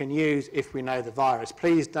that we can use if we know the virus.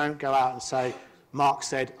 Please don't go out and say, Mark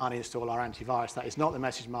said uninstall our antivirus. That is not the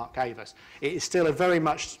message Mark gave us. It is still a very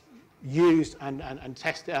much used and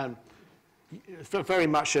tested, very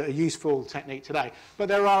much a useful technique today. But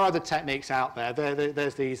there are other techniques out there.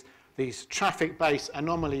 There's these traffic-based,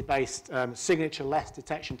 anomaly-based, signature-less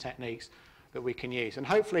detection techniques that we can use. And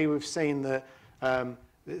hopefully we've seen that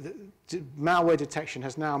malware detection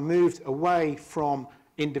has now moved away from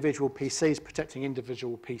individual PCs, protecting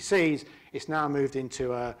individual PCs. It's now moved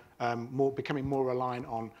into becoming more reliant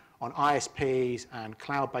on ISPs and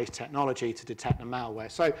cloud-based technology to detect the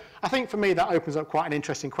malware. So I think for me that opens up quite an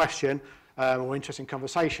interesting question or interesting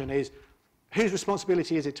conversation is, whose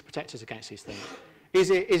responsibility is it to protect us against these things?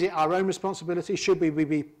 Is it our own responsibility? Should we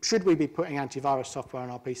be putting antivirus software on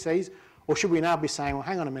our PCs? Or should we now be saying, well,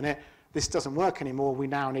 hang on a minute, this doesn't work anymore. We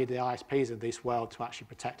now need the ISPs of this world to actually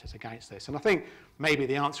protect us against this. And I think maybe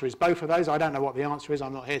the answer is both of those. I don't know what the answer is.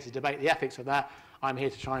 I'm not here to debate the ethics of that. I'm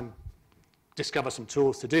here to try and discover some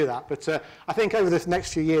tools to do that. But I think over the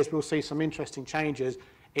next few years, we'll see some interesting changes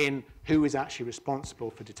in who is actually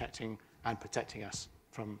responsible for detecting and protecting us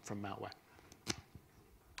from malware.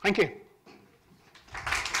 Thank you.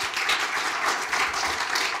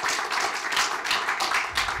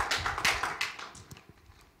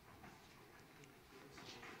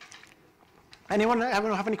 Anyone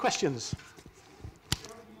have any questions? Do you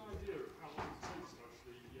have any idea of how long it takes to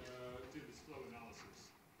actually do this flow analysis?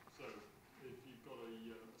 So if you've got a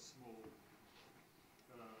small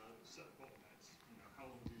set of botnets, how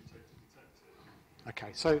long do you take to detect it?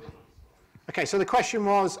 Okay, so the question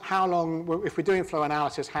was, how long, if we're doing flow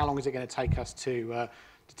analysis, how long is it going to take us to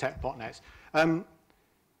detect botnets?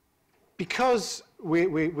 Because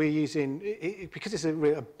we're using, because it's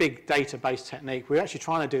a big database technique, we're actually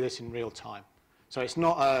trying to do this in real time. So it's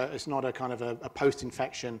not a kind of a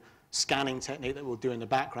post-infection scanning technique that we'll do in the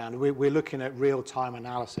background. We're looking at real-time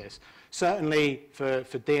analysis. Certainly for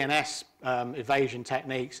DNS evasion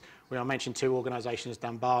techniques, I mentioned 2 organizations,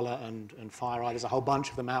 Dambala and FireEye. There's a whole bunch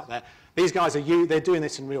of them out there. These guys they're doing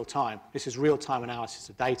this in real time. This is real-time analysis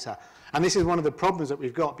of data. And this is one of the problems that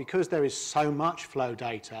we've got. Because there is so much flow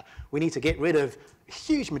data, we need to get rid of a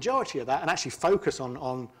huge majority of that and actually focus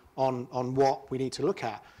on what we need to look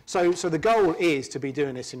at. So the goal is to be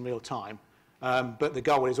doing this in real time. But the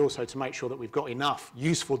goal is also to make sure that we've got enough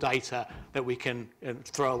useful data that we can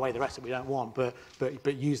throw away the rest that we don't want, but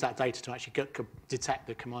use that data to actually detect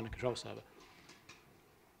the command and control server.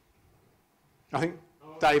 I think,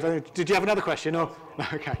 Dave, did you have another question? Or? No,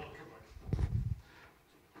 okay.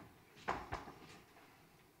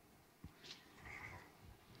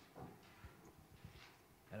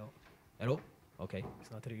 Hello? Hello? Okay,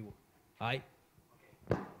 it's not really. Hi?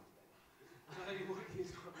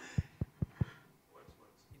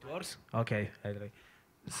 It works? Okay.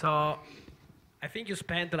 So I think you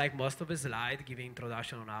spent like most of the slide giving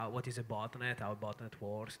introduction on what is a botnet, how a botnet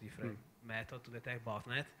works, different method to detect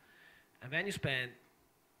botnet. And then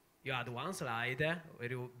you had one slide where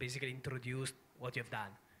you basically introduced what you've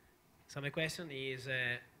done. So my question is,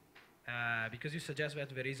 because you suggest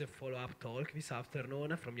that there is a follow-up talk this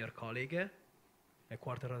afternoon from your colleague at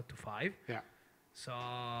 4:45. Yeah. So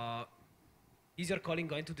is your colleague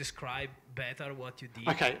going to describe better what you did?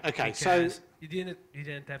 Okay. So you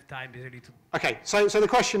didn't have time basically to. Okay. So the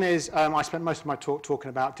question is, I spent most of my talk talking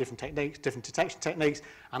about different techniques, different detection techniques,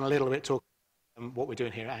 and a little bit talking about what we're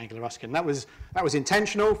doing here at Angular Ruskin. That was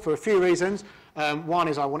intentional for a few reasons. One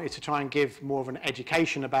is I wanted to try and give more of an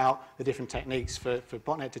education about the different techniques for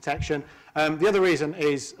botnet detection. The other reason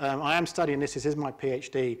is I am studying this. This is my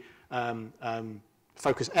PhD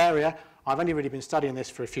focus area. I've only really been studying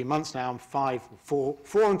this for a few months now. I'm 4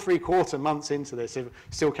 3/4 months into this,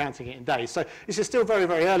 still counting it in days. So this is still very,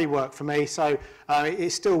 very early work for me. So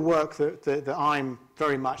it's still work that I'm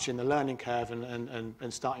very much in the learning curve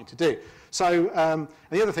and starting to do. So and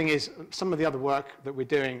the other thing is some of the other work that we're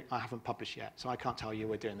doing I haven't published yet. So I can't tell you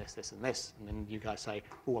we're doing this, this, and this. And then you guys say,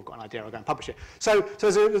 oh, I've got an idea, I'll go and publish it. So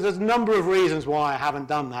there's a number of reasons why I haven't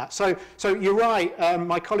done that. So you're right.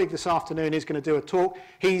 My colleague this afternoon is going to do a talk.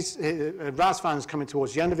 Razvan's coming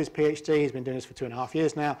towards the end of his PhD. He's been doing this for 2.5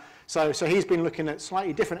 years now. So he's been looking at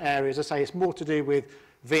slightly different areas. I say it's more to do with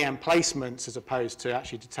VM placements as opposed to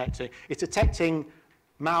actually detecting. It's detecting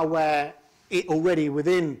malware already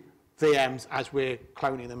within VMs as we're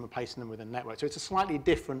cloning them and placing them within the network. So it's a slightly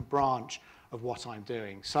different branch of what I'm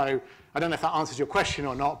doing. So I don't know if that answers your question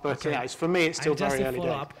or not, but okay. Yeah, it's, for me, it's still very early days. Just a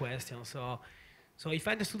follow-up question. So if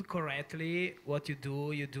I understood correctly, what you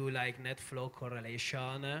do like net flow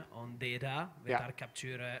correlation on data that are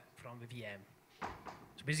captured from the VM.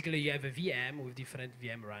 So basically you have a VM with different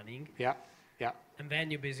VM running. Yeah. And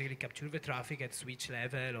then you basically capture the traffic at switch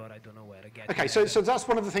level or I don't know where. Okay, so that's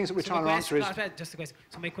one of the things that we're trying to answer is... Just a question.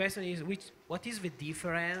 So my question is, what is the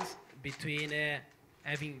difference between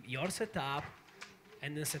having your setup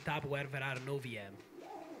and the setup where there are no VM?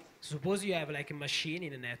 Suppose you have like a machine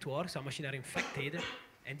in a network, some machines are infected,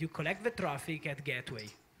 and you collect the traffic at gateway.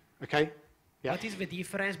 Okay. Yeah. What is the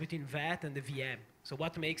difference between that and the VM? So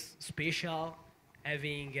what makes special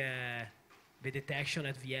having the detection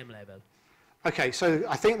at VM level? Okay, so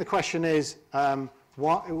I think the question is,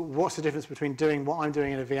 what's the difference between doing what I'm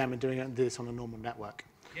doing in a VM and doing this on a normal network?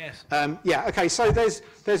 Yes. Yeah, okay, so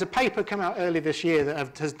there's a paper come out earlier this year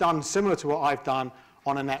that has done similar to what I've done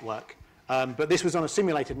on a network. But this was on a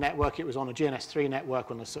simulated network. It was on a GNS3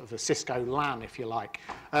 network, on a sort of a Cisco LAN, if you like.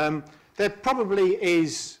 There probably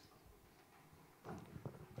is,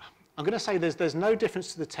 I'm going to say there's no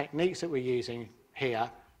difference to the techniques that we're using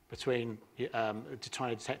here between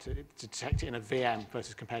trying to detect it in a VM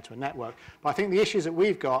versus compared to a network. But I think the issues that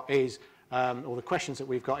we've got is, or the questions that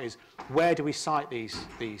we've got is, where do we site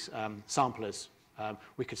these samplers?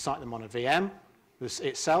 We could site them on a VM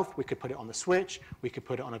itself, we could put it on the switch, we could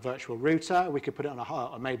put it on a virtual router, we could put it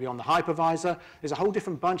on maybe on the hypervisor. There's a whole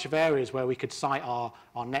different bunch of areas where we could site our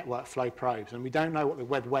network flow probes, and we don't know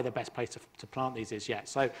where the best place to plant these is yet.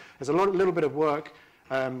 So there's a little bit of work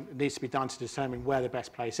needs to be done to determine where the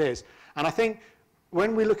best place is. And I think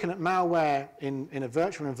when we're looking at malware in a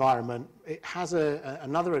virtual environment, it has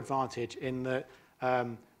another advantage in that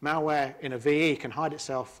malware in a VE can hide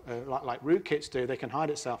itself, like rootkits do, they can hide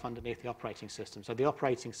itself underneath the operating system. So the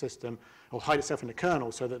operating system will hide itself in the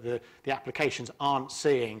kernel so that the applications aren't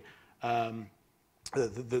seeing the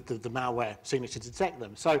malware signature to detect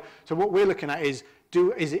them. So what we're looking at is,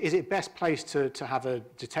 is it best placed to have a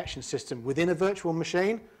detection system within a virtual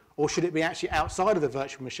machine, or should it be actually outside of the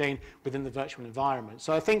virtual machine within the virtual environment?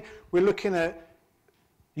 So I think we're looking at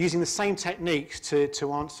using the same techniques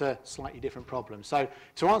to answer slightly different problems. So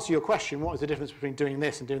to answer your question, what is the difference between doing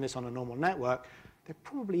this and doing this on a normal network? There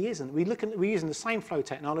probably isn't. We're using the same flow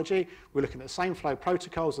technology, we're looking at the same flow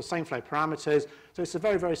protocols, the same flow parameters, so it's a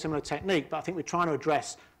very, very similar technique, but I think we're trying to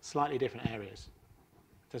address slightly different areas.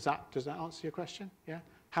 Does that answer your question? Yeah?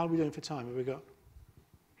 How are we doing for time? Have we got?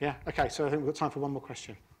 Yeah? Okay, so I think we've got time for one more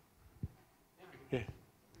question. Yeah.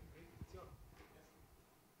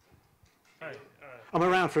 Hi. I'm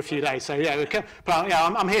around for a few days, so yeah,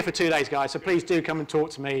 I'm here for 2 days, guys, so please do come and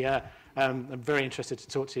talk to me. I'm very interested to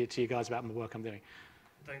talk to you guys about the work I'm doing.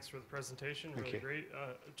 Thanks for the presentation, Thank really you. great.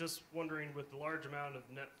 Just wondering, with the large amount of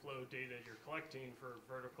net flow data you're collecting for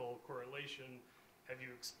vertical correlation, have you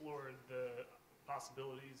explored the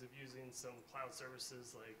possibilities of using some cloud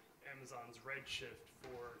services like Amazon's Redshift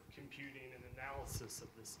for computing and analysis of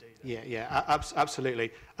this data? Yeah,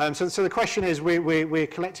 absolutely. So the question is, we're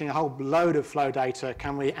collecting a whole load of flow data.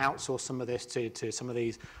 Can we outsource some of this to some of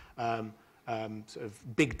these sort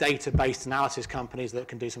of big data-based analysis companies that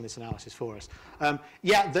can do some of this analysis for us? There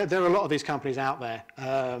are a lot of these companies out there.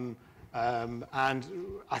 And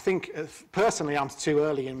I think, personally, I'm too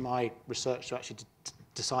early in my research to actually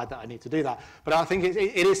decide that I need to do that. But I think it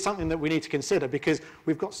is something that we need to consider, because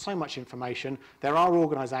we've got so much information. There are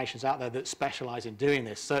organizations out there that specialize in doing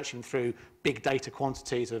this, searching through big data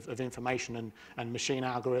quantities of information and machine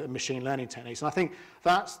learning techniques. And I think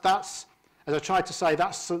that's as I tried to say,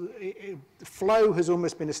 flow has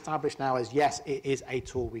almost been established now as, yes, it is a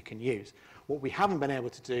tool we can use. What we haven't been able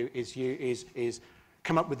to do is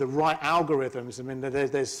come up with the right algorithms. I mean,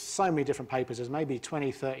 there's so many different papers. There's maybe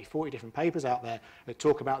 20, 30, 40 different papers out there that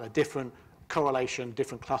talk about the different correlation,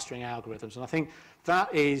 different clustering algorithms. And I think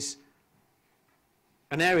that is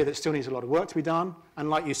an area that still needs a lot of work to be done. And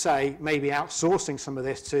like you say, maybe outsourcing some of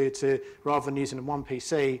this to rather than using one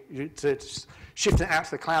PC, to shift it out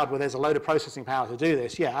to the cloud where there's a load of processing power to do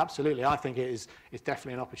this. Yeah, absolutely. I think it's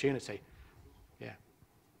definitely an opportunity. Yeah.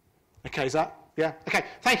 Okay, is that? Yeah. Okay.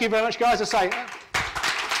 Thank you very much, guys. I say.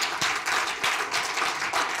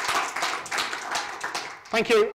 Thank you.